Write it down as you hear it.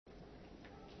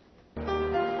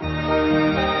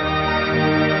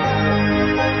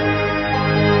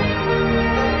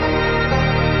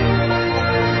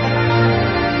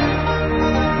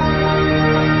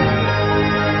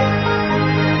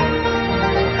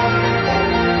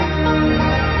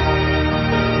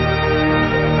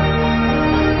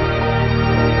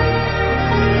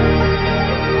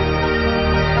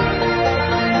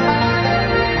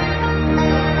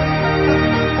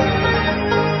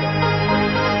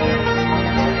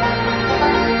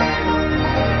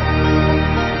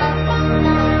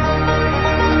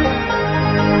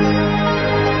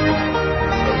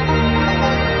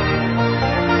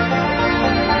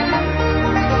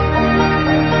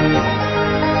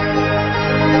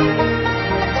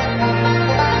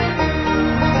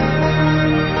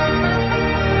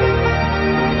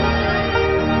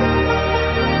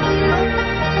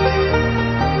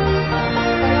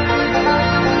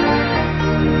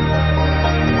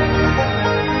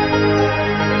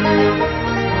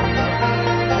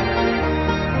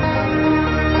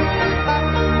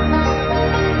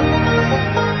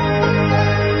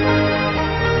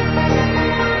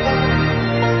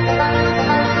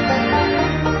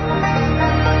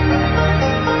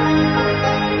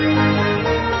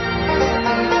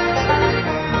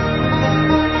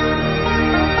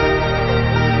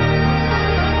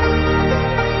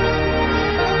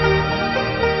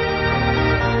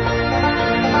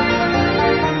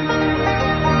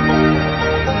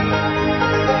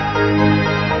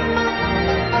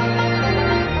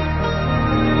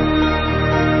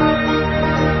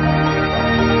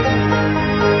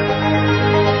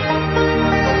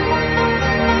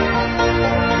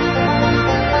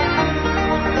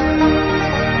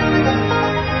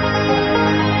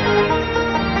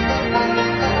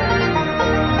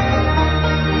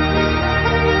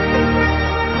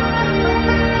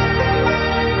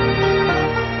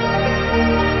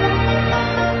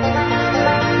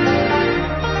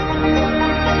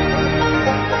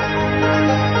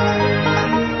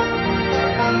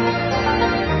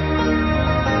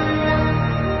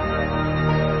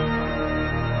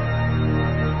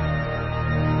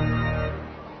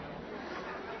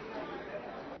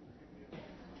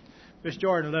Miss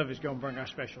Jordan Love is going to bring our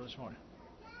special this morning.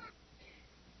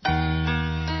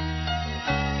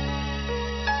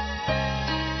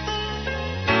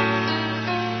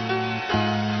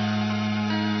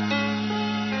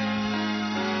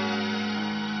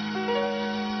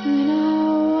 When I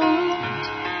walked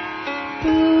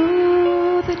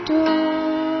through the door,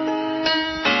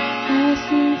 I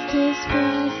sensed His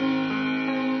presence.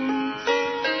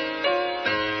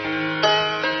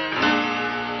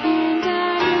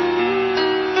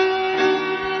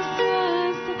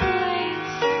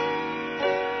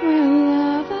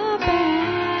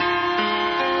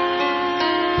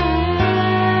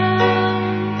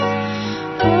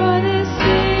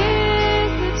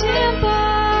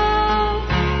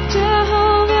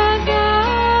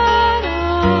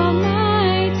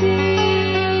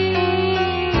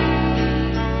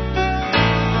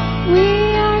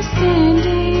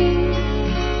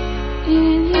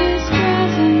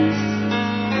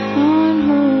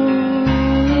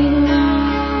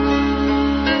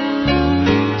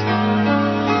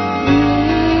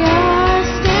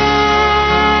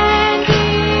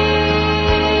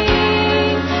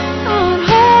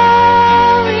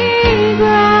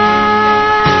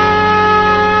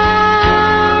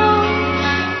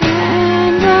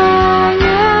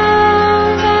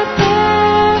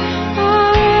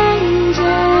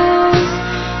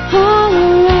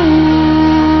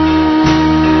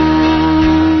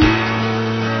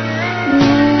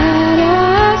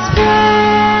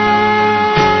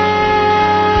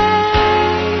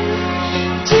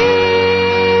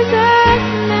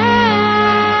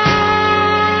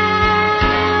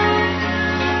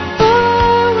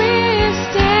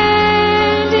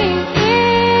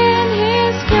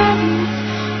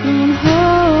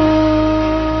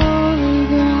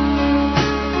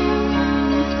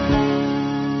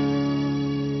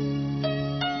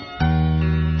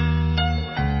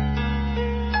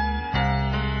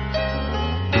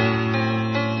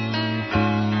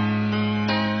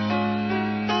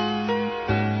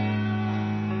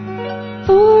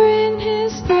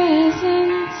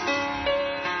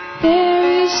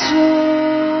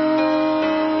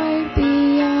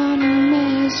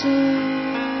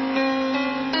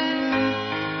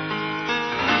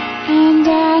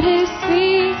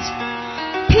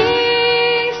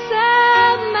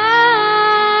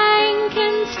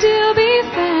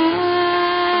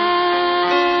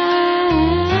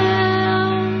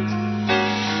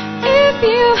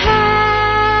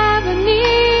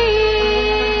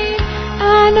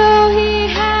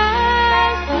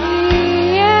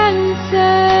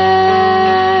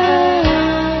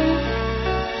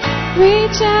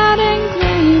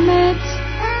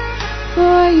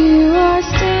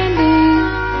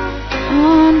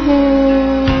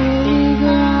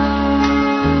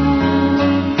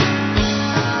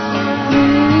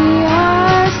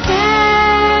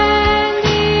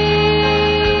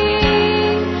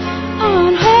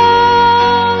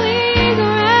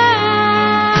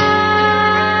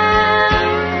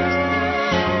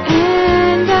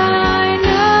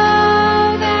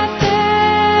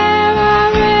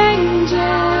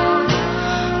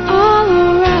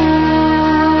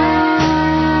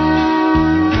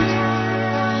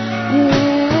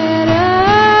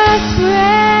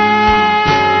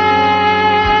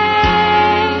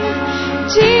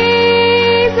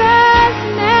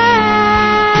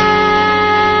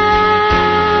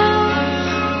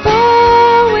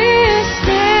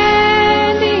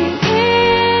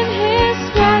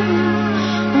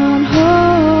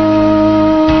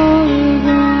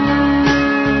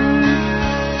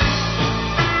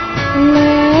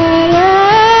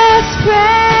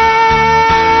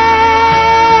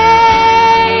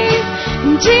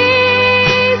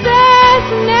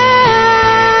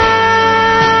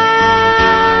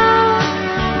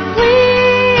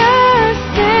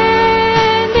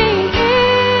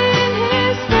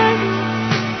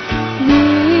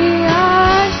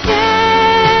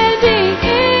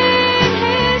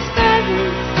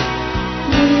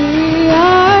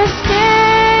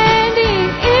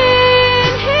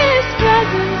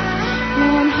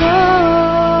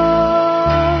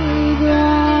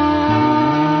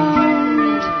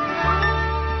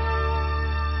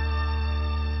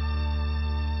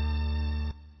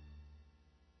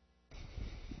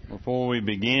 Before we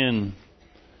begin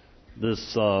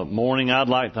this morning, I'd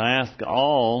like to ask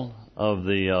all of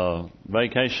the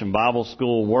Vacation Bible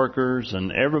School workers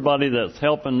and everybody that's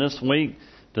helping this week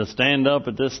to stand up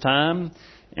at this time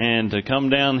and to come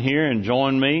down here and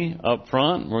join me up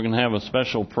front. We're going to have a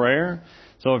special prayer.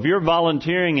 So if you're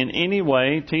volunteering in any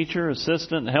way, teacher,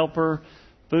 assistant, helper,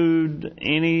 food,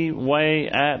 any way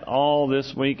at all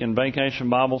this week in Vacation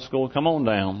Bible School, come on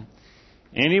down.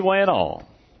 any way at all.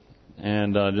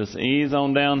 And just ease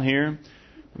on down here.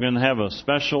 We're going to have a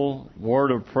special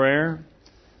word of prayer.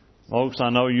 Folks, I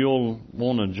know you'll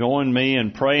want to join me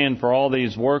in praying for all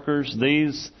these workers.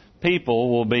 These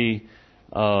people will be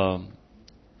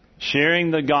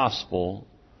sharing the gospel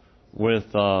with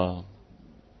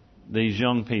these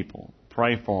young people.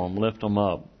 Pray for them, lift them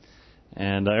up.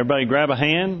 And everybody grab a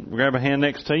hand. Grab a hand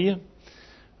next to you.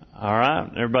 All right.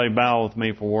 Everybody bow with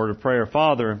me for a word of prayer.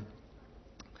 Father,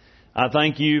 I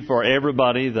thank you for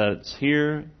everybody that's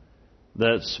here,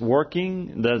 that's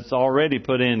working, that's already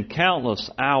put in countless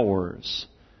hours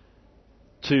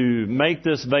to make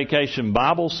this Vacation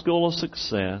Bible School a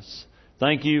success.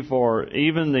 Thank you for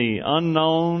even the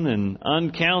unknown and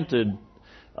uncounted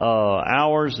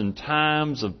hours and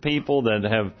times of people that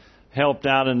have helped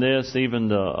out in this, even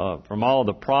from all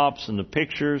the props and the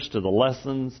pictures to the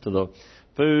lessons to the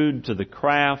food to the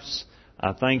crafts.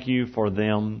 I thank you for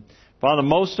them. Father,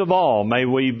 most of all, may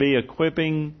we be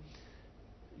equipping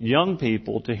young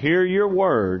people to hear your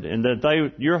word, and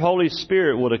that your Holy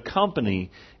Spirit would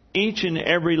accompany each and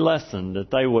every lesson,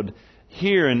 that they would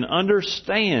hear and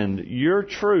understand your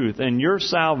truth and your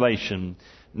salvation,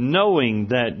 knowing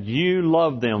that you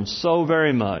love them so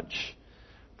very much.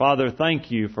 Father,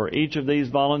 thank you for each of these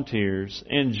volunteers.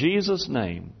 In Jesus'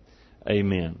 name,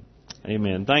 amen.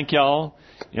 Amen. Thank y'all.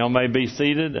 Y'all may be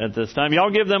seated at this time.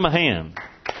 Y'all give them a hand.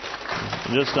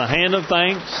 Just a hand of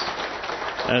thanks.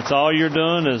 That's all you're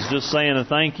doing, is just saying a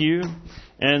thank you.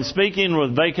 And speaking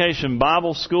with Vacation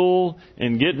Bible School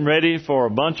and getting ready for a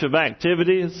bunch of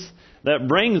activities, that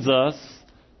brings us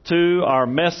to our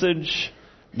message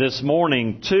this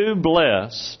morning, Too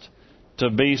Blessed to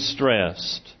Be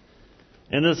Stressed.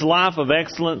 In this Life of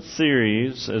Excellence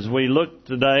series, as we look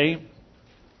today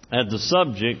at the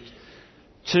subject,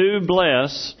 Too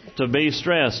Blessed to Be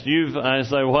Stressed. I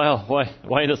say, well,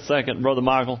 wait a second, Brother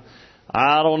Michael.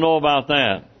 I don't know about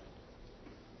that.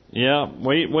 Yeah,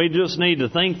 we just need to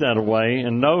think that way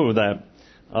and know that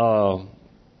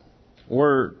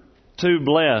we're too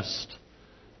blessed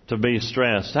to be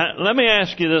stressed. Let me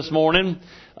ask you this morning,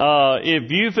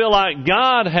 if you feel like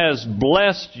God has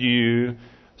blessed you,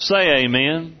 say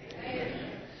amen.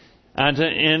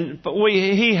 Amen.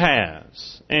 He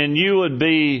has. And you would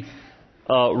be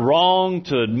wrong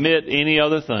to admit any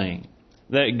other thing,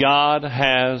 that God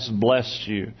has blessed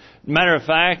you. Matter of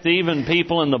fact, even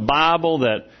people in the Bible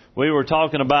that we were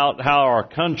talking about how our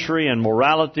country and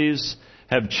moralities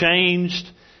have changed.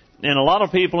 And a lot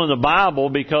of people in the Bible,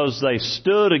 because they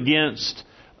stood against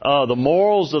the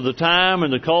morals of the time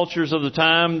and the cultures of the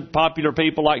time, popular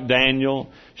people like Daniel,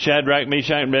 Shadrach,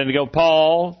 Meshach, and Abednego,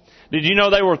 Paul. Did you know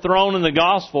they were thrown in the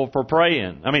gospel for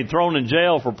praying? Thrown in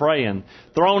jail for praying.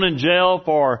 Thrown in jail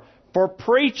for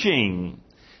preaching.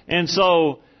 And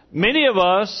so many of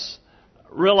us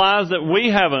realize that we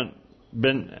haven't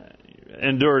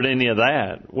endured any of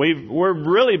that. We're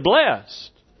really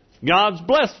blessed. God's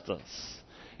blessed us.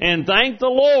 And thank the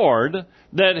Lord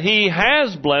that He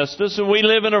has blessed us, and we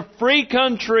live in a free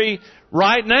country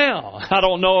right now. I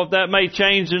don't know if that may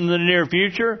change in the near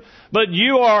future, but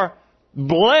you are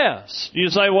blessed. You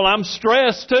say, well, I'm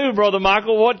stressed too, Brother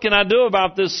Michael. What can I do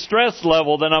about this stress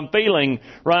level that I'm feeling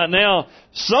right now?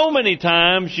 So many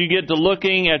times you get to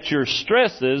looking at your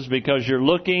stresses because you're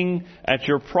looking at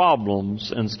your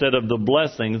problems instead of the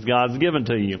blessings God's given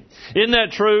to you. Isn't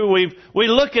that true? We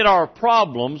look at our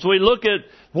problems. We look at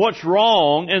what's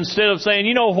wrong instead of saying,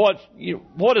 you know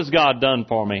what has God done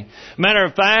for me? Matter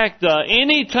of fact,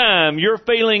 anytime you're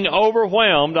feeling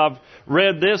overwhelmed, I've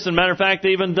read this, and matter of fact,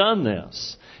 even done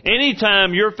this.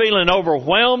 Anytime you're feeling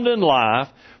overwhelmed in life,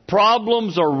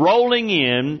 problems are rolling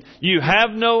in, you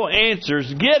have no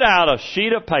answers, get out a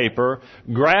sheet of paper,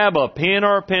 grab a pen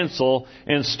or a pencil,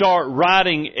 and start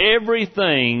writing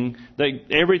everything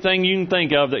you can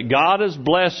think of that God has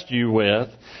blessed you with,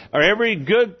 or every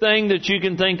good thing that you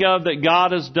can think of that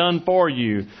God has done for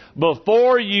you.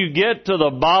 Before you get to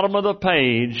the bottom of the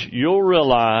page, you'll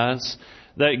realize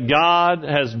that God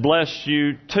has blessed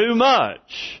you too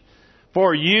much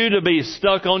for you to be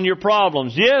stuck on your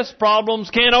problems. Yes, problems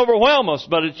can overwhelm us,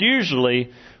 but it's usually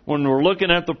when we're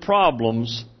looking at the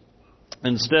problems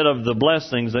instead of the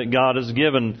blessings that God has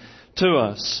given to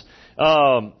us.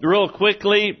 Real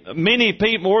quickly, many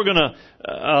people, we're going to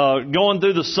going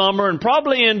through the summer and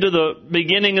probably into the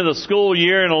beginning of the school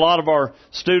year, and a lot of our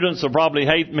students will probably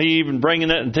hate me even bringing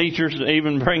that, and teachers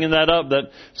even bringing that up,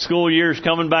 that school year's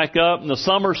coming back up and the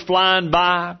summer's flying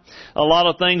by. A lot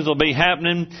of things will be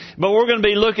happening, but we're going to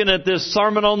be looking at this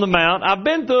Sermon on the Mount. I've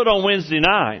been through it on Wednesday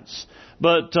nights,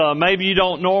 but maybe you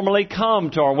don't normally come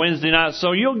to our Wednesday nights.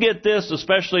 So you'll get this,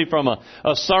 especially from a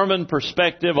sermon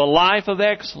perspective, a life of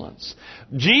excellence.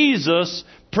 Jesus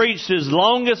preached His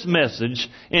longest message,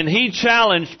 and He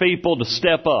challenged people to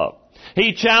step up.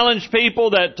 He challenged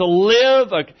people that to live.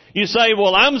 You say,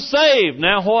 well, I'm saved.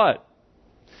 Now what?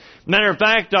 Matter of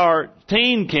fact, our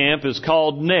teen camp is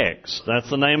called Next. That's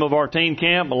the name of our teen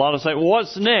camp. A lot of say, well,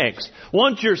 what's next?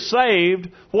 Once you're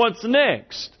saved, what's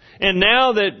next? And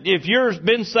now that if you've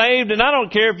been saved, and I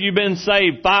don't care if you've been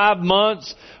saved 5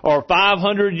 months or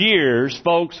 500 years,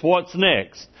 folks, what's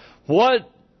next? What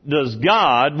does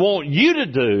God want you to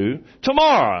do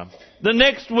tomorrow, the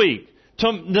next week?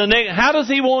 How does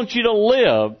He want you to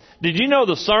live? Did you know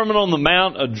the Sermon on the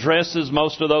Mount addresses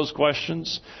most of those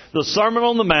questions? The Sermon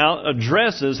on the Mount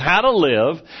addresses how to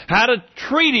live, how to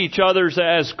treat each other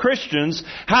as Christians,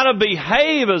 how to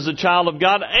behave as a child of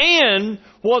God, and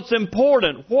what's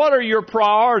important. What are your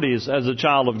priorities as a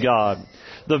child of God?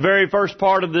 The very first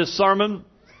part of this sermon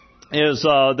is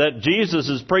that Jesus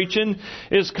is preaching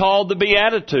is called the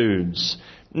Beatitudes.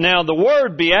 Now, the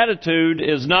word beatitude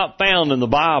is not found in the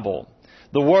Bible.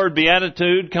 The word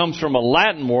beatitude comes from a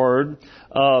Latin word,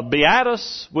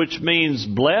 beatus, which means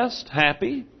blessed,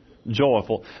 happy,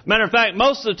 joyful. Matter of fact,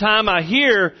 most of the time I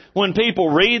hear when people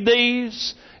read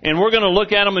these, and we're going to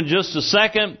look at them in just a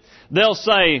second, they'll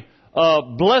say,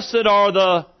 blessed are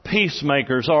the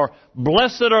peacemakers, or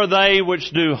blessed are they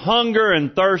which do hunger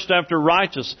and thirst after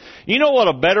righteousness. You know what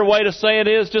a better way to say it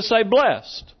is? Just say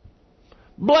blessed.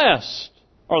 Blessed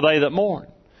are they that mourn.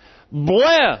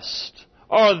 Blessed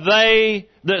are they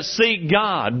that seek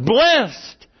God.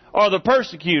 Blessed are the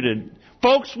persecuted.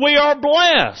 Folks, we are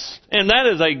blessed. And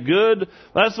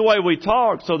that's the way we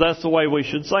talk, so that's the way we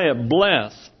should say it,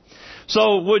 blessed.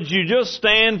 So would you just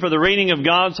stand for the reading of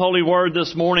God's holy word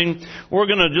this morning? We're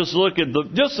going to just look at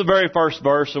the very first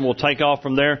verse, and we'll take off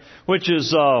from there, which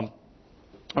is,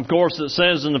 of course, it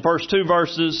says in the first 2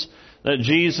 verses that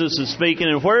Jesus is speaking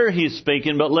and where He's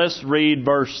speaking, but let's read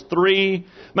verse 3.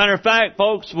 Matter of fact,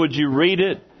 folks, would you read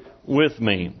it with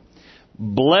me?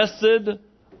 Blessed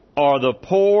are the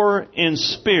poor in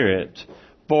spirit,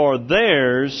 for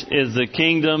theirs is the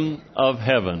kingdom of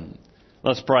heaven.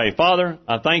 Let's pray. Father,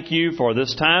 I thank You for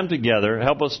this time together.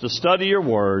 Help us to study Your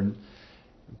word.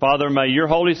 Father, may Your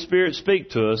Holy Spirit speak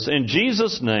to us. In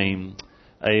Jesus' name,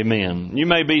 amen. You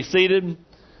may be seated.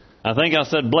 I think I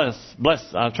said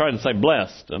blessed. I tried to say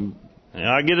blessed.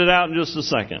 I'll get it out in just a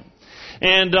second.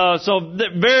 And so the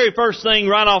very first thing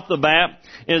right off the bat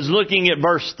is looking at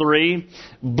verse 3.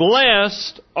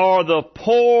 Blessed are the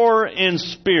poor in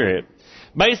spirit.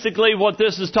 Basically, what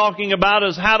this is talking about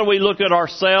is how do we look at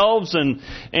ourselves, and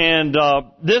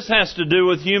this has to do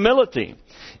with humility.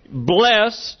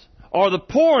 Blessed are the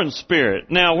poor in spirit.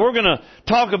 Now, we're going to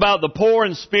talk about the poor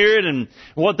in spirit, and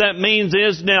what that means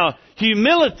is, now,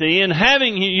 humility and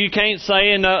you can't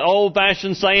say in the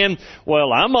old-fashioned saying,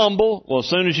 well, I'm humble. Well, as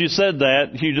soon as you said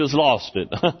that, you just lost it.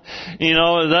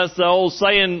 That's the old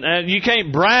saying, you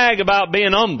can't brag about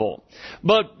being humble.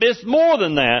 But it's more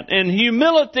than that. And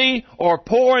humility or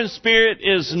poor in spirit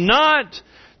is not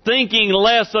thinking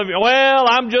less of, well,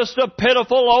 I'm just a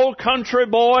pitiful old country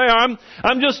boy.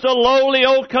 I'm just a lowly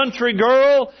old country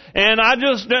girl, and I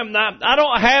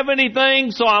don't have anything,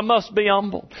 so I must be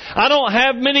humble. I don't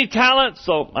have many talents,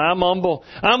 so I'm humble.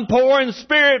 I'm poor in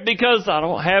spirit because I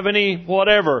don't have any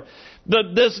whatever.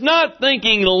 That's not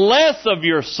thinking less of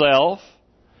yourself,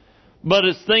 but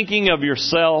it's thinking of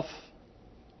yourself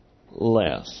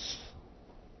less.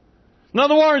 In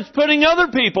other words, putting other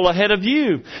people ahead of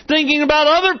you. Thinking about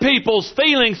other people's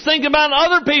feelings. Thinking about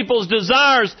other people's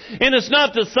desires. And it's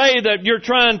not to say that you're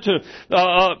trying to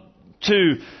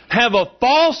have a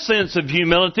false sense of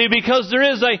humility, because there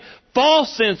is a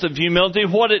false sense of humility,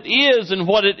 what it is and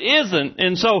what it isn't.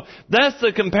 And so that's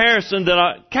the comparison that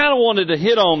I kind of wanted to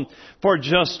hit on for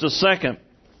just a second.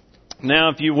 Now,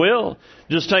 if you will,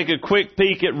 just take a quick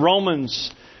peek at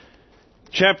Romans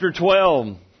chapter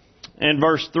 12. And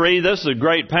verse 3, this is a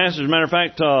great passage. Matter of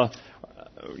fact,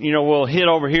 we'll hit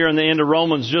over here in the end of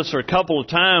Romans just for a couple of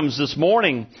times this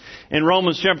morning. In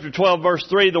Romans chapter 12, verse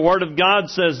 3, the Word of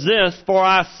God says this, for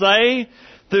I say,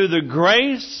 through the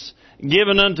grace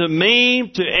given unto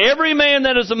me, to every man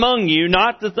that is among you,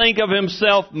 not to think of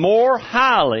himself more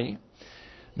highly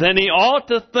than he ought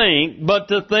to think, but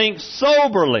to think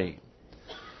soberly,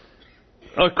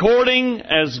 according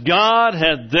as God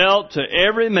hath dealt to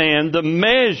every man the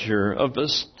measure of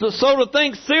us. So to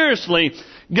think seriously,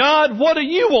 God, what do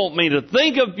You want me to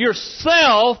think of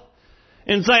yourself,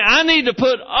 and say, I need to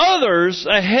put others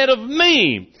ahead of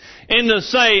me, and to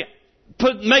say,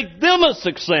 make them a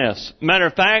success. Matter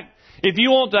of fact, If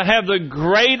you want to have the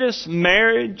greatest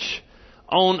marriage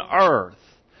on earth,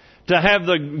 to have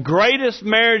the greatest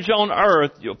marriage on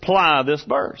earth, you apply this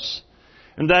verse.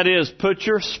 And that is, put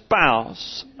your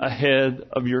spouse ahead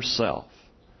of yourself.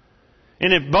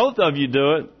 And if both of you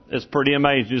do it, it's pretty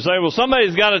amazing. You say, well,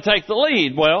 somebody's got to take the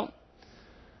lead. Well,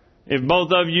 if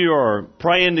both of you are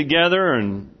praying together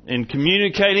and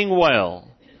communicating well,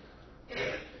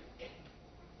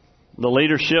 the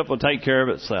leadership will take care of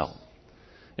itself.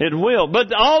 It will.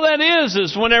 But all that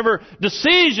is whenever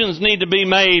decisions need to be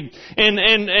made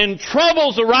and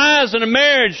troubles arise in a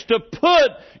marriage, to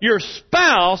put your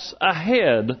spouse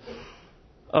ahead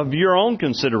of your own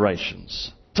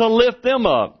considerations, to lift them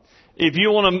up. If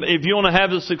you want to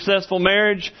have a successful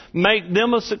marriage, make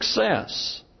them a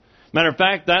success. Matter of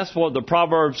fact, that's what the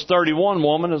Proverbs 31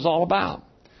 woman is all about.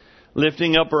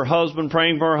 Lifting up her husband,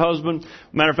 praying for her husband.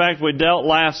 Matter of fact, we dealt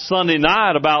last Sunday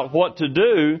night about what to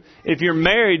do if you're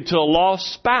married to a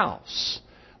lost spouse.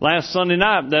 Last Sunday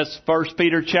night, that's 1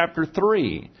 Peter chapter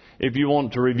 3, if you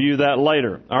want to review that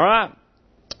later. All right?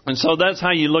 And so that's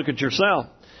how you look at yourself.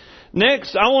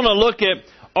 Next, I want to look at,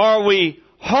 are we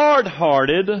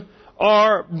hard-hearted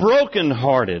or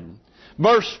broken-hearted?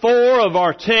 Verse 4 of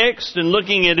our text, and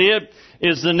looking at it,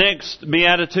 is the next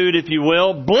beatitude, if you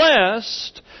will.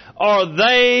 Blessed are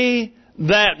they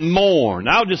that mourn.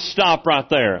 I'll just stop right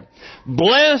there.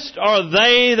 Blessed are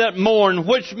they that mourn,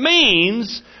 which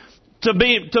means to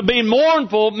be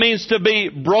mournful means to be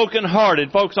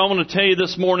brokenhearted. Folks, I want to tell you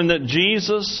this morning that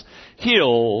Jesus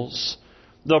heals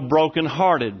the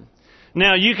brokenhearted.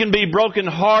 Now, you can be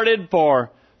brokenhearted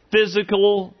for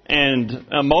physical and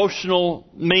emotional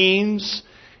means,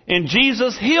 and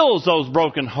Jesus heals those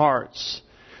broken hearts.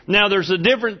 Now, there's a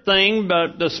different thing,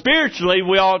 but spiritually,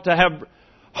 we ought to have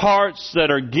hearts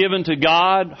that are given to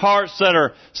God, hearts that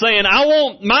are saying, I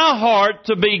want my heart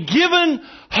to be given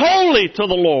wholly to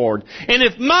the Lord. And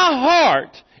if my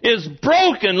heart is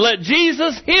broken, let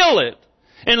Jesus heal it,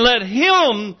 and let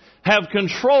Him have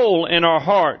control in our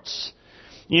hearts.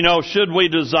 You know, should we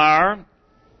desire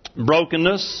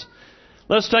brokenness?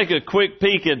 Let's take a quick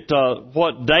peek at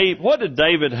what did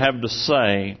David have to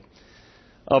say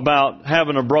about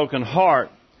having a broken heart.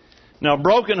 Now, a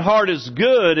broken heart is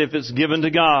good if it's given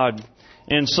to God.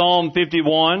 In Psalm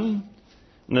 51,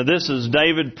 now this is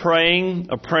David praying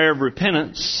a prayer of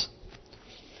repentance.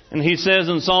 And he says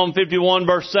in Psalm 51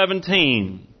 verse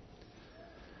 17,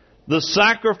 the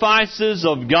sacrifices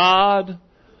of God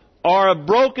are a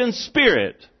broken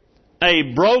spirit,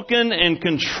 a broken and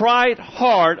contrite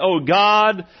heart, O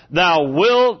God, Thou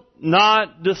wilt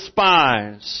not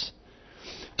despise.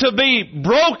 To be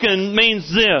broken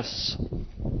means this,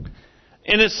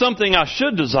 and it's something I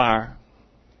should desire.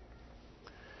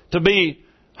 To be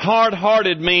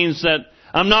hard-hearted means that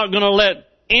I'm not going to let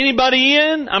anybody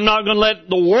in. I'm not going to let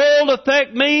the world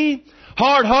affect me.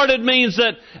 Hard-hearted means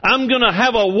that I'm going to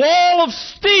have a wall of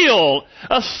steel,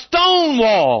 a stone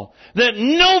wall, that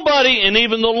nobody and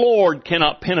even the Lord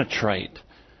cannot penetrate.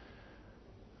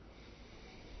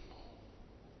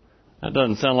 That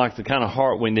doesn't sound like the kind of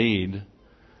heart we need.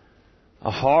 A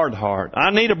hard heart.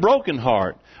 I need a broken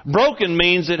heart. Broken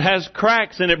means it has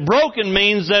cracks in it. Broken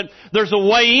means that there's a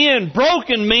way in.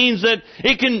 Broken means that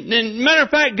it can, and matter of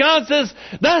fact, God says,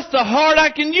 that's the heart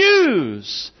I can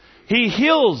use. He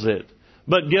heals it.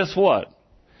 But guess what?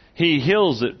 He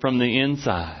heals it from the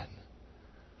inside.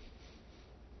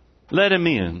 Let Him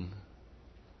in.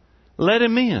 Let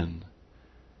Him in.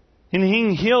 And He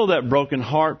can heal that broken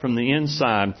heart from the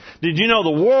inside. Did you know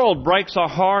the world breaks our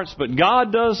hearts, but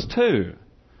God does too?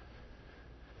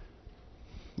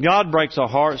 God breaks our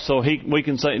hearts so we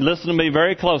can say, listen to me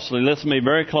very closely, listen to me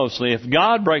very closely. If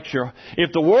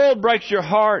the world breaks your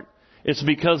heart, it's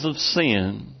because of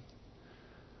sin.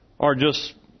 Or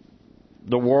just,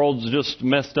 the world's just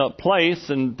messed up place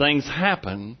and things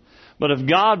happen. But if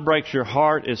God breaks your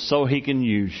heart, it's so He can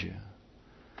use you.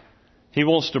 He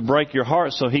wants to break your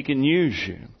heart so He can use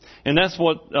you. And that's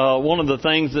what one of the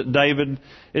things that David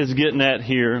is getting at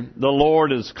here. The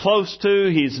Lord is close to,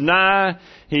 He's nigh.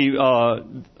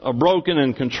 A broken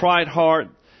and contrite heart,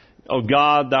 O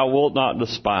God, Thou wilt not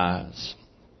despise.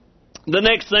 The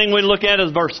next thing we look at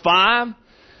is verse 5.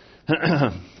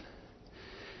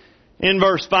 In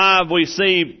verse 5 we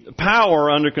see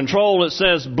power under control. It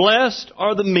says, blessed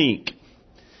are the meek.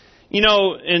 You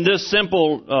know, in this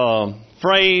simple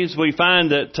phrase, we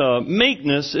find that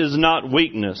meekness is not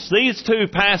weakness. These two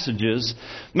passages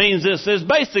means this is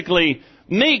basically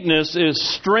meekness is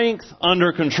strength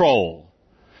under control.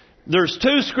 There's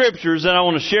two scriptures that I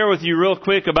want to share with you real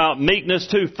quick about meekness,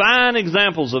 two fine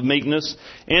examples of meekness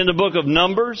in the book of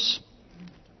Numbers,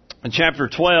 in chapter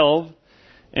 12,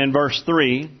 and verse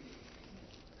 3.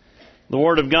 The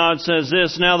Word of God says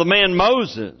this, "Now the man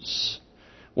Moses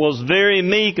was very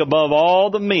meek above all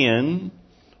the men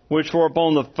which were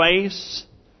upon the face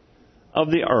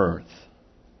of the earth."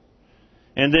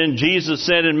 And then Jesus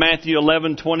said in Matthew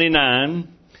 11:29,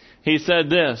 He said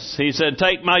this, He said,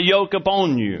 "Take my yoke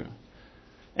upon you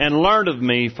and learn of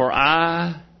me, for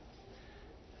I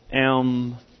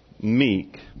am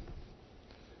meek."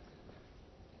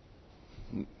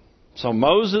 So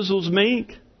Moses was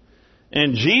meek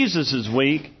and Jesus is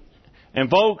weak. And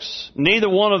folks, neither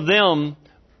one of them,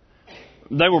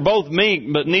 they were both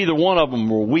meek, but neither one of them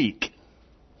were weak.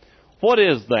 What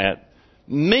is that?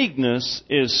 Meekness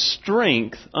is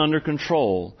strength under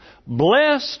control.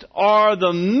 Blessed are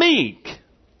the meek.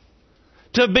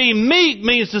 To be meek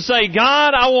means to say,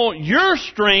 God, I want your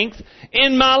strength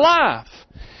in my life.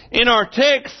 In our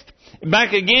text,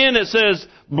 back again, it says,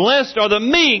 blessed are the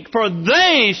meek, for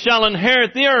they shall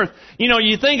inherit the earth. You know,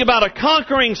 you think about a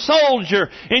conquering soldier,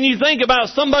 and you think about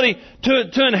somebody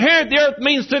to inherit the earth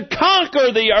means to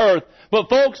conquer the earth. But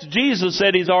folks, Jesus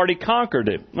said He's already conquered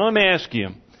it. Now, let me ask you,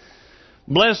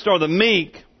 blessed are the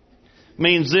meek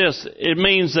means this. It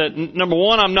means that, number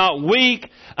one, I'm not weak.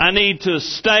 I need to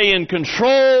stay in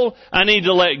control. I need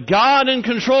to let God in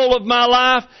control of my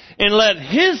life and let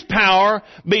His power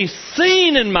be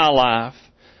seen in my life.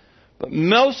 But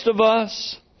most of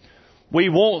us, we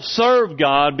won't serve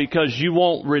God because you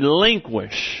won't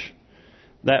relinquish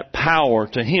that power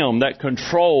to Him, that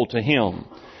control to Him.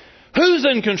 Who's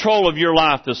in control of your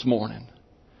life this morning?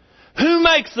 Who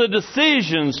makes the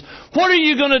decisions? What are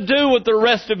you going to do with the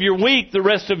rest of your week, the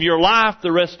rest of your life,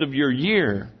 the rest of your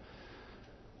year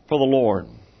for the Lord?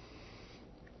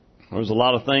 There's a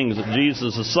lot of things that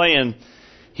Jesus is saying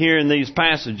here in these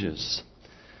passages.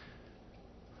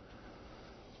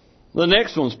 The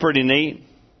next one's pretty neat.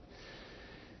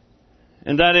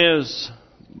 And that is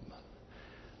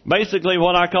basically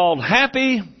what I called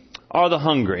happy are the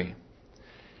hungry.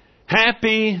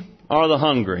 Happy are the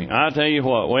hungry. I tell you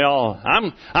what,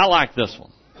 I like this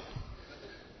one.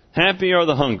 Happy are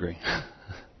the hungry.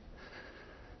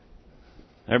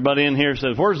 Everybody in here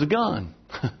says, where's the gun?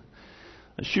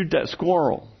 Let's shoot that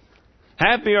squirrel.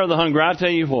 Happy are the hungry. I tell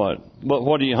you what, but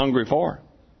what are you hungry for?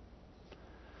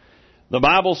 The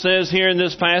Bible says here in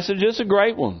this passage, it's a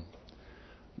great one.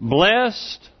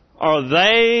 Blessed are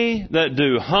they that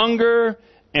do hunger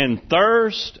and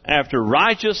thirst after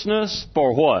righteousness,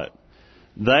 for what?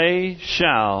 They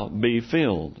shall be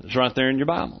filled. It's right there in your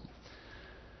Bible.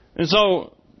 And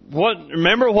so,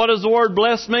 remember what does the word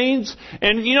blessed means?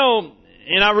 And you know,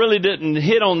 and I really didn't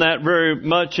hit on that very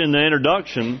much in the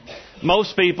introduction.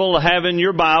 Most people have in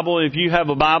your Bible, if you have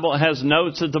a Bible, it has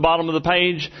notes at the bottom of the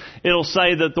page, it'll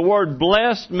say that the word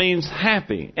blessed means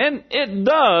happy. And it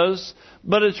does,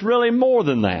 but it's really more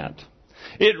than that.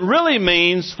 It really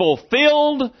means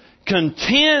fulfilled,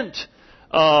 content,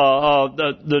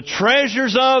 the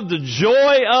treasures of, the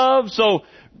joy of. So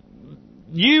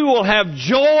you will have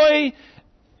joy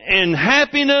and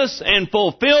happiness and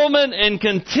fulfillment and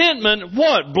contentment.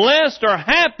 What? Blessed or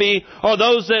happy are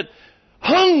those that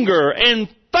hunger and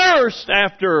thirst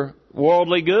after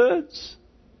worldly goods?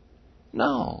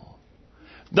 No.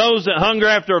 Those that hunger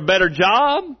after a better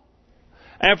job,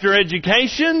 after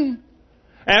education,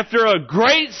 after a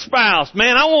great spouse.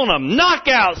 Man, I want a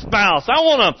knockout spouse. I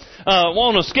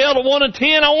want a scale of 1 to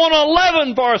 10. I want an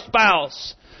 11 for a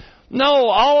spouse. No,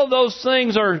 all of those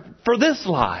things are for this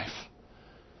life.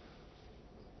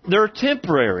 They're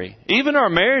temporary. Even our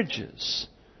marriages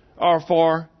are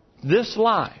for this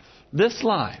life. This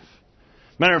life.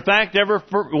 Matter of fact, every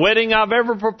wedding I've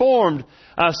ever performed,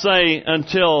 I say,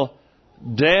 until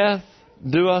death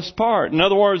do us part. In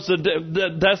other words,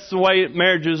 that's the way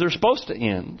marriages are supposed to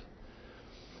end.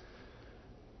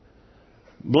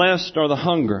 Blessed are the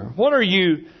hunger. What are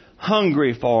you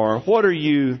hungry for? What are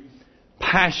you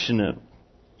passionate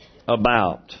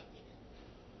about?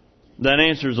 That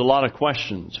answers a lot of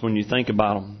questions when you think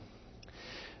about them.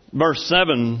 Verse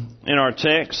 7 in our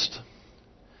text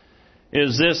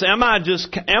is this: Am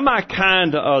I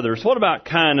kind to others? What about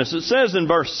kindness? It says in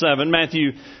verse 7,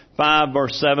 Matthew 5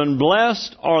 verse 7,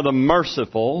 blessed are the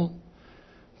merciful,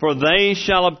 for they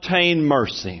shall obtain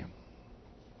mercy.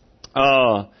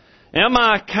 Am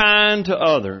I kind to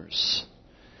others?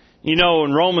 You know,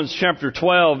 in Romans chapter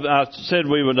 12, I said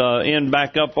we would end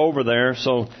back up over there,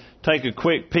 so take a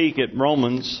quick peek at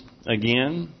Romans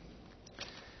again.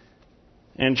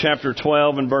 In chapter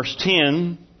 12 and verse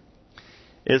 10,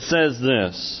 it says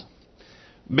this: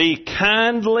 be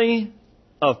kindly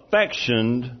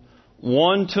affectioned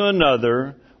one to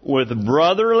another with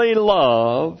brotherly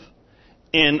love,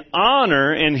 in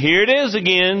honor, and here it is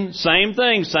again, same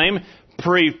thing,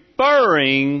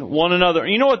 preferring one another.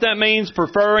 You know what that means,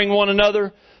 preferring one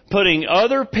another? Putting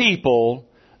other people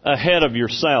ahead of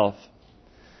yourself.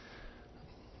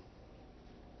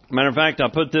 Matter of fact, I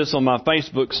put this on my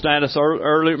Facebook status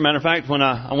earlier. Matter of fact, when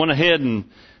I went ahead and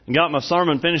got my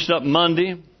sermon finished up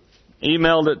Monday,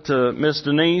 emailed it to Miss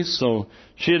Denise, so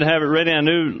she'd have it ready. I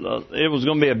knew it was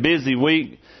going to be a busy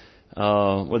week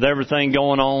with everything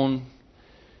going on,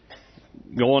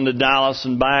 going to Dallas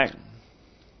and back.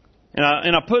 And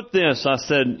I put this, I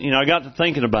said, I got to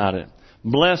thinking about it.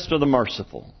 Blessed are the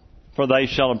merciful, for they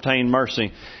shall obtain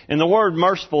mercy. And the word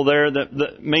merciful there,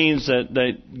 that means that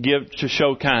they give to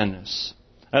show kindness.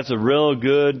 That's a real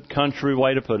good country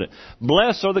way to put it.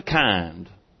 Blessed are the kind,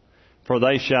 for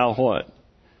they shall what?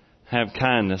 Have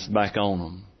kindness back on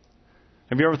them.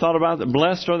 Have you ever thought about that?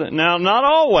 Blessed are the... Now, not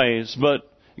always, but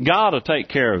God will take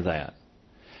care of that.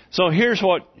 So here's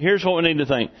what we need to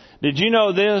think. Did you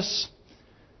know this?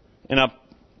 And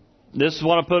this is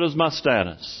what I put as my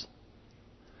status.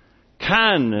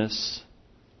 Kindness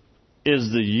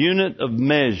is the unit of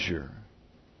measure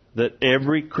that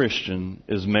every Christian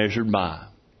is measured by.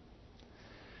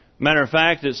 Matter of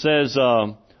fact, it says,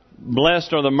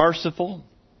 blessed are the merciful,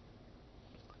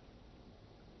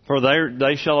 for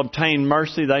they shall obtain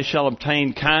mercy, they shall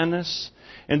obtain kindness.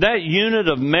 And that unit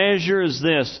of measure is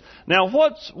this. Now,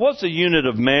 what's a unit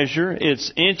of measure?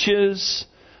 It's inches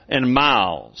and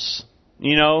miles.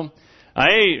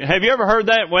 Hey, have you ever heard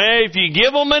that? Well, if you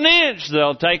give them an inch,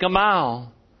 they'll take a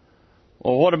mile.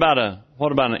 Well, what about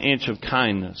an inch of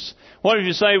kindness? What if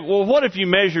you say, well, what if you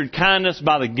measured kindness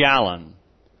by the gallon?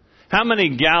 How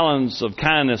many gallons of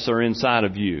kindness are inside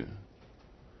of you?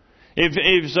 If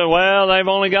you say, well, they've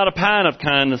only got a pint of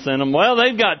kindness in them. Well,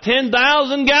 they've got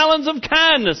 10,000 gallons of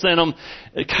kindness in them.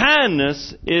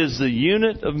 Kindness is the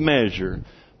unit of measure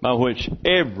by which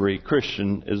every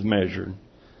Christian is measured.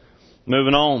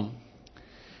 Moving on.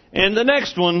 And the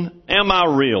next one, am I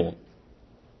real?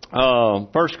 1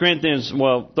 Corinthians,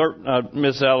 I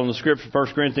miss out on the scripture,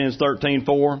 1 Corinthians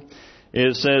 13:4.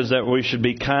 It says that we should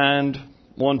be kind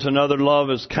one to another. Love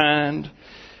is kind.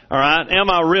 All right. Am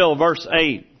I real? Verse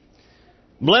 8.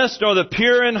 Blessed are the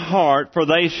pure in heart, for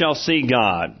they shall see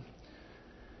God.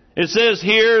 It says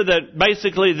here that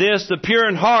basically the pure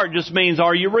in heart just means,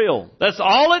 are you real? That's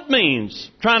all it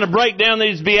means. Trying to break down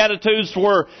these Beatitudes to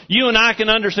where you and I can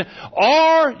understand.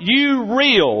 Are you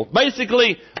real?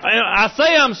 Basically, I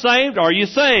say I'm saved. Are you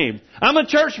saved? I'm a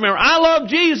church member. I love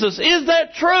Jesus. Is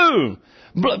that true?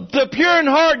 The pure in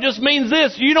heart just means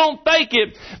this. You don't fake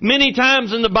it. Many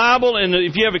times in the Bible, and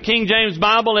if you have a King James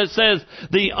Bible, it says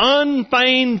the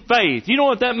unfeigned faith. You know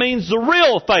what that means? The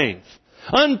real faith.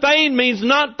 Unfeigned means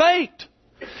not faked.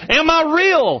 Am I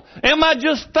real? Am I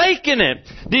just faking it?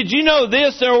 Did you know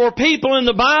this? There were people in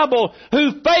the Bible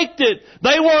who faked it.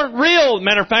 They weren't real.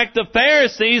 Matter of fact, the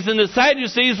Pharisees and the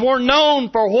Sadducees were known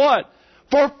for what?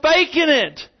 For faking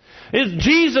it.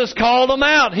 Jesus called them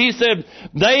out. He said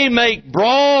they make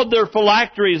broad their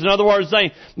phylacteries. In other words,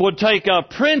 they would take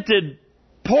printed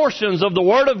portions of the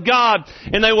Word of God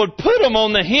and they would put them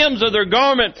on the hems of their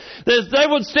garment. They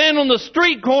would stand on the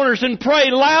street corners and pray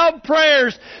loud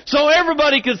prayers so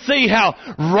everybody could see how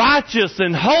righteous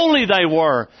and holy they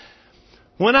were.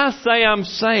 When I say I'm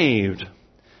saved,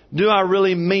 do I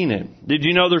really mean it? Did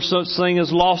you know there's such thing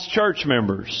as lost church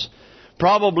members?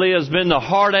 Probably has been the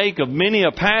heartache of many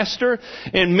a pastor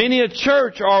and many a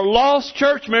church are lost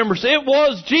church members. It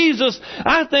was Jesus.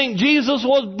 I think Jesus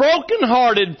was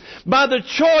brokenhearted by the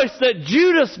choice that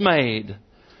Judas made.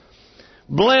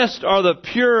 Blessed are the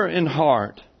pure in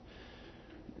heart.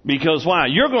 Because why?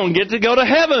 You're going to get to go to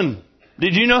heaven.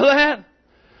 Did you know that?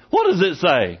 What does it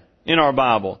say in our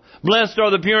Bible? Blessed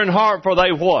are the pure in heart, for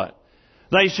they what?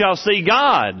 They shall see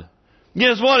God.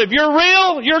 Guess what? If you're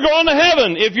real, you're going to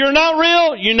heaven. If you're not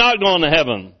real, you're not going to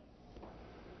heaven.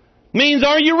 Means,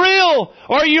 are you real?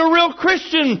 Are you a real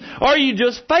Christian? Are you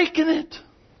just faking it?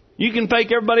 You can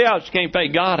fake everybody out. You can't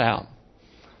fake God out.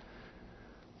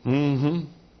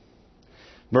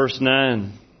 Verse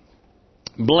 9.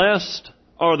 Blessed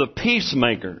are the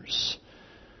peacemakers.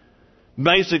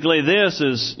 Basically, this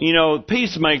is,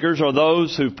 peacemakers are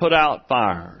those who put out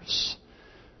fires.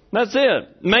 That's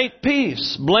it. Make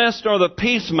peace. Blessed are the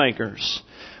peacemakers.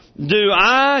 Do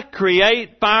I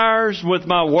create fires with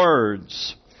my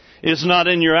words? It's not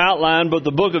in your outline, but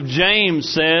the book of James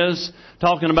says,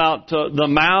 talking about the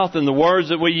mouth and the words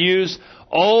that we use,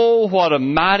 oh, what a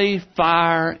mighty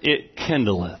fire it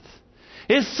kindleth.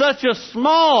 It's such a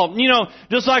small,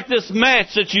 just like this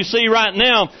match that you see right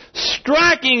now,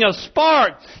 striking a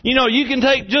spark. You know, you can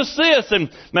take just this. And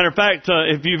matter of fact,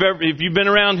 if you've been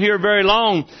around here very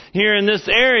long, here in this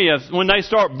area, when they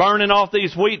start burning off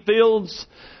these wheat fields,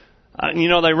 you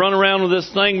know, they run around with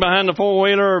this thing behind the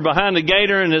four-wheeler or behind the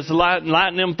gator, and it's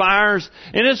lighting them fires.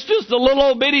 And it's just a little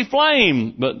old bitty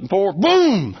flame. But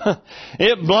boom,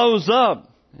 it blows up.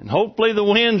 And hopefully the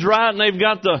wind's right, and they've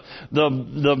got the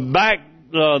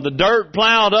dirt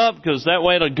plowed up, because that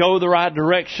way it'll go the right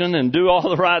direction and do all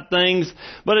the right things.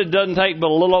 But it doesn't take but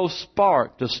a little old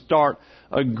spark to start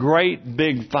a great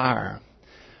big fire.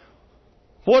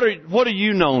 What are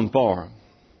you known for?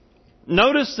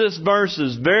 Notice this verse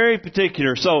is very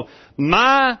particular. So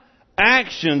my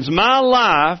actions, my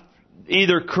life,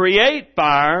 either create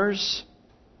fires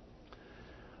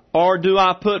or do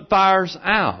I put fires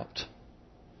out?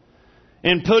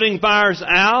 In putting fires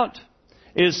out,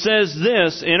 it says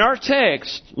this in our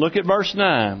text. Look at verse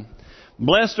 9.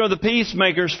 Blessed are the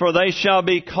peacemakers, for they shall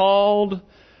be called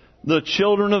the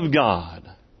children of God.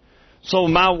 So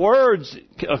my words,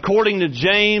 according to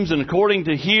James and according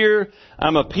to here,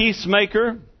 I'm a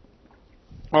peacemaker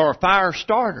or a fire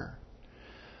starter.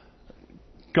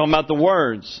 Talking about the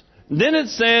words. Then it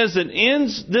says, it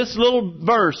ends this little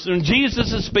verse. And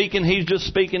Jesus is speaking, He's just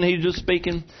speaking.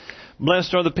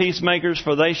 Blessed are the peacemakers,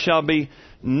 for they shall be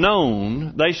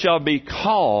known, they shall be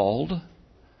called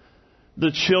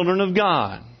the children of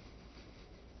God.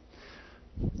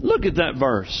 Look at that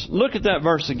verse. Look at that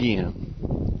verse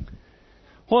again.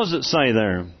 What does it say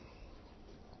there?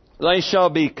 They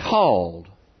shall be called.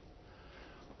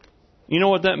 You know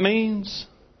what that means?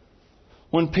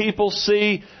 When people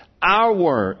see our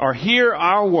word, or hear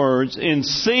our words, and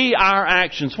see our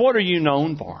actions, what are you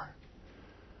known for?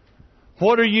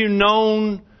 What are you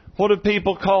known? What do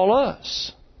people call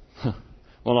us?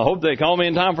 Well, I hope they call me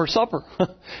in time for supper.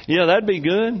 Yeah, that'd be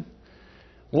good.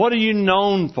 What are you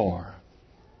known for?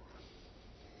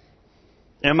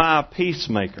 Am I a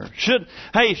peacemaker?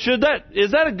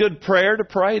 Is that a good prayer to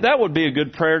pray? That would be a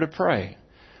good prayer to pray.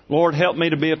 Lord, help me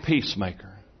to be a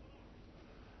peacemaker.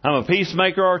 I'm a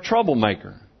peacemaker or a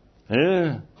troublemaker.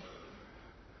 Yeah.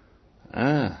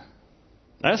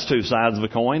 That's two sides of a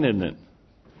coin, isn't it?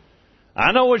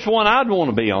 I know which one I'd want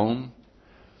to be on.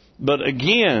 But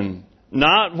again,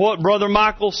 not what Brother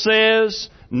Michael says,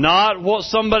 not what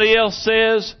somebody else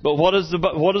says, but what does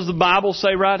the Bible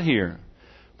say right here?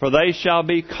 For they shall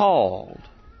be called.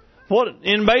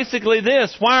 In basically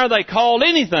this, why are they called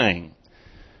anything?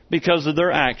 Because of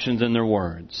their actions and their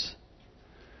words.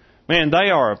 Have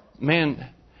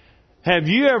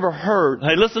you ever heard,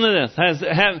 hey, listen to this.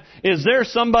 Is there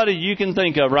somebody you can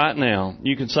think of right now,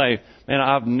 you can say, man,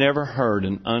 I've never heard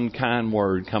an unkind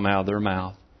word come out of their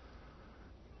mouth?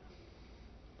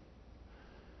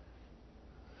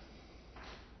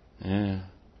 Yeah.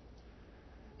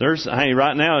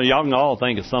 Right now, y'all can all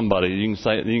think of somebody. You can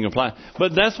say, you can apply.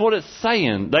 But that's what it's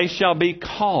saying. They shall be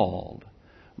called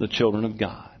the children of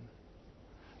God.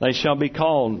 They shall be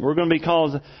called. We're going to be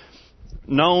called,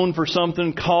 known for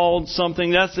something, called something.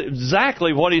 That's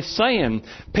exactly what he's saying.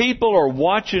 People are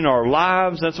watching our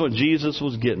lives. That's what Jesus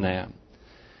was getting at.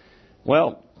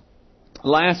 Well,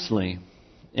 lastly,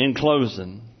 in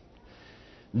closing,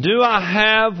 do I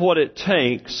have what it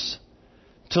takes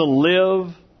to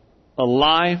live a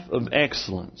life of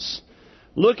excellence?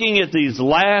 Looking at these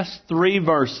last three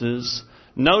verses,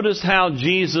 notice how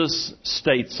Jesus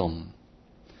states them.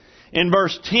 In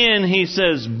verse 10, he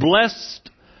says, blessed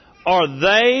are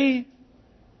they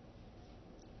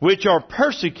which are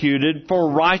persecuted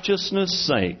for righteousness'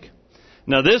 sake.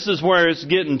 Now this is where it's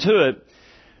getting to it.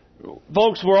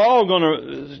 Folks, we're all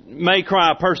may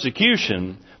cry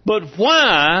persecution, but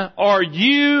why are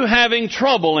you having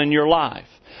trouble in your life?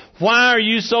 Why are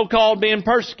you so-called being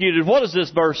persecuted? What does this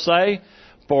verse say?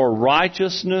 For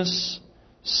righteousness'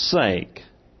 sake.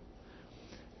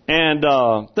 And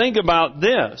think about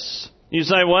this. You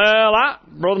say, well,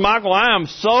 Brother Michael, I am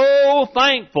so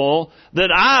thankful that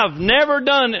I've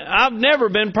never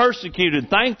been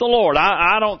persecuted. Thank the Lord.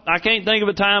 I can't think of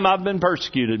a time I've been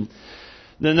persecuted.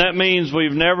 Then that means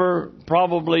we've never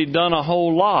probably done a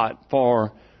whole lot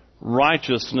for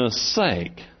righteousness'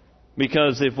 sake.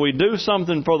 Because if we do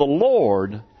something for the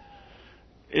Lord,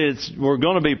 we're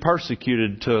going to be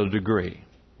persecuted to a degree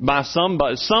by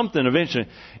something eventually.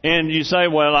 And you say,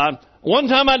 well, one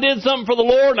time I did something for the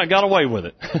Lord and I got away with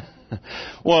it.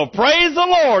 Well, praise the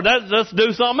Lord. Let's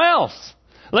do something else.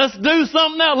 Let's do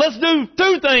something else. Let's do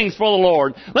 2 things for the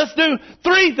Lord. Let's do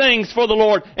 3 things for the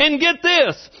Lord. And get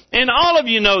this, and all of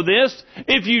you know this,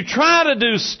 if you try to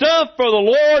do stuff for the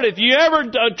Lord, if you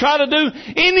ever try to do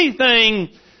anything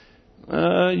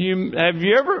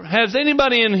Has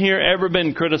anybody in here ever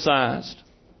been criticized?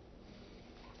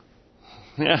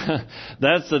 Yeah,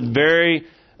 that's a very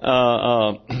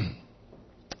a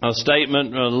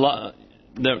statement,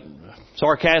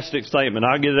 sarcastic statement.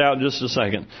 I'll get it out in just a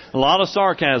second. A lot of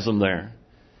sarcasm there.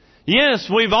 Yes,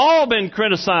 we've all been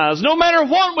criticized, no matter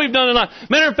what we've done in life.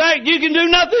 Matter of fact, you can do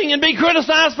nothing and be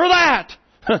criticized for that.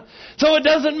 So it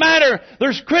doesn't matter.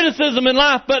 There's criticism in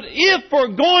life, but if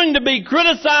we're going to be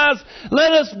criticized,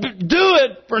 let us do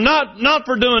it for not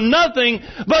for doing nothing,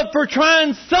 but for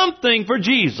trying something for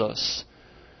Jesus.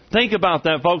 Think about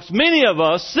that, folks. Many of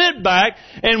us sit back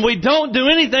and we don't do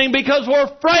anything because we're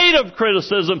afraid of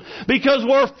criticism, because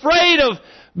we're afraid of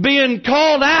being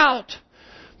called out.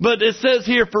 But it says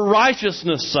here, for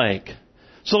righteousness' sake.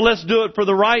 So let's do it for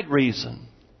the right reason.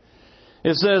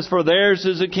 It says, for theirs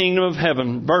is the kingdom of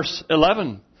heaven. Verse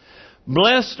 11.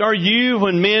 Blessed are you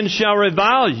when men shall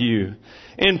revile you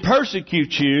and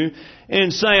persecute you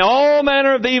and say all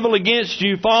manner of evil against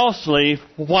you falsely.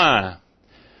 Why?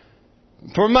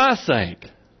 For my sake.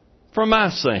 For my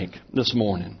sake this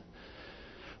morning.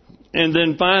 And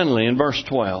then finally in verse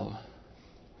 12.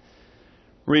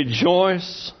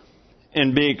 Rejoice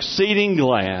and be exceeding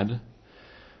glad,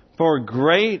 for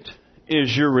great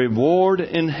is your reward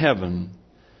in heaven.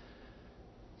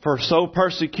 For so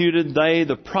persecuted they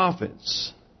the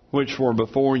prophets which were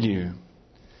before you.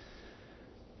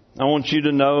 I want you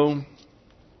to know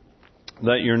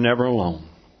that you're never alone.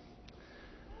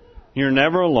 You're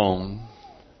never alone.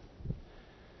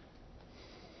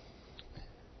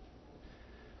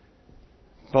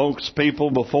 Folks,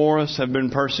 people before us have been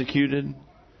persecuted.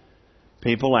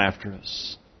 People after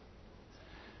us.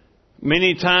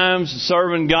 Many times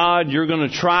serving God, you're going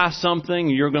to try something,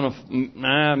 you're going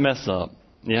to mess up.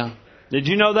 Yeah. Did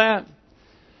you know that?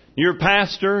 Your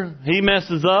pastor, he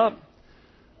messes up.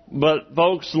 But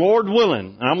folks, Lord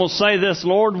willing, I'm going to say this,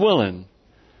 Lord willing,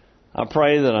 I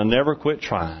pray that I never quit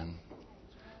trying.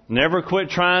 Never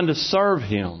quit trying to serve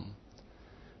Him.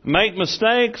 Make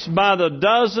mistakes by the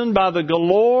dozen, by the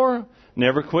galore.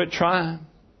 Never quit trying.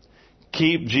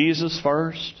 Keep Jesus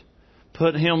first.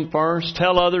 Put Him first.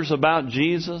 Tell others about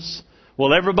Jesus.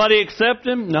 Will everybody accept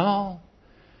Him? No.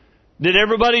 Did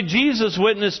everybody Jesus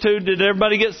witnessed to, did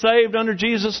everybody get saved under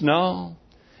Jesus? No.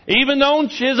 Even though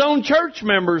His own church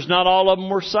members, not all of them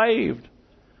were saved.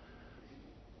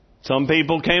 Some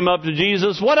people came up to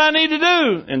Jesus, what I need to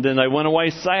do? And then they went away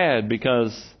sad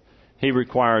because He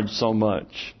required so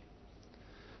much.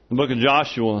 The book of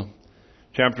Joshua,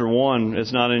 chapter 1,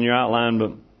 it's not in your outline,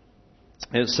 but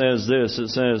it says this. It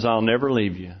says, I'll never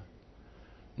leave you,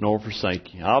 nor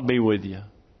forsake you. I'll be with you.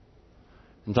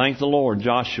 And thank the Lord,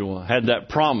 Joshua had that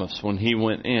promise when he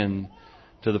went in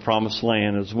to the promised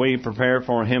land. As we prepare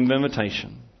for a hymn of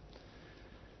invitation,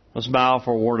 let's bow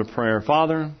for a word of prayer.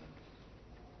 Father,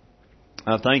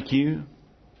 I thank You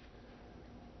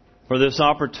for this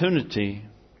opportunity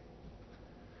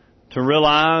to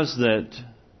realize that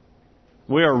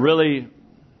we are really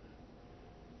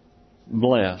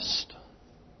blessed.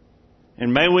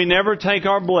 And may we never take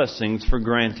our blessings for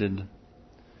granted.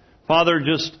 Father,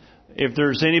 just if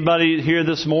there's anybody here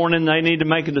this morning, they need to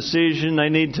make a decision. They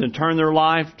need to turn their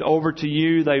life over to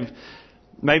You.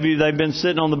 Maybe they've been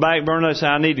sitting on the back burner. They say,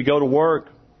 I need to go to work.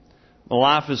 My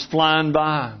life is flying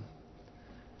by.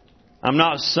 I'm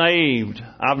not saved.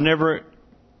 I've never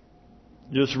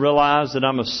just realized that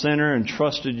I'm a sinner and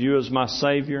trusted You as my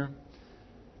Savior.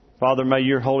 Father, may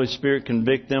Your Holy Spirit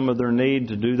convict them of their need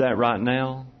to do that right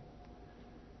now.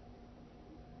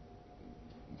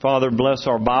 Father, bless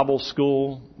our Bible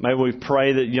school. May we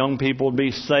pray that young people will be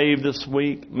saved this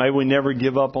week. May we never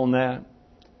give up on that.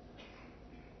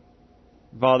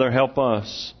 Father, help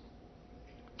us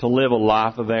to live a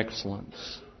life of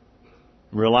excellence.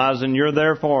 Realizing You're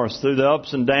there for us through the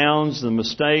ups and downs, the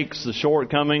mistakes, the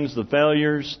shortcomings, the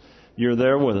failures. You're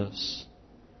there with us.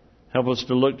 Help us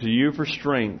to look to You for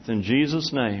strength. In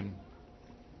Jesus' name,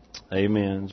 amen.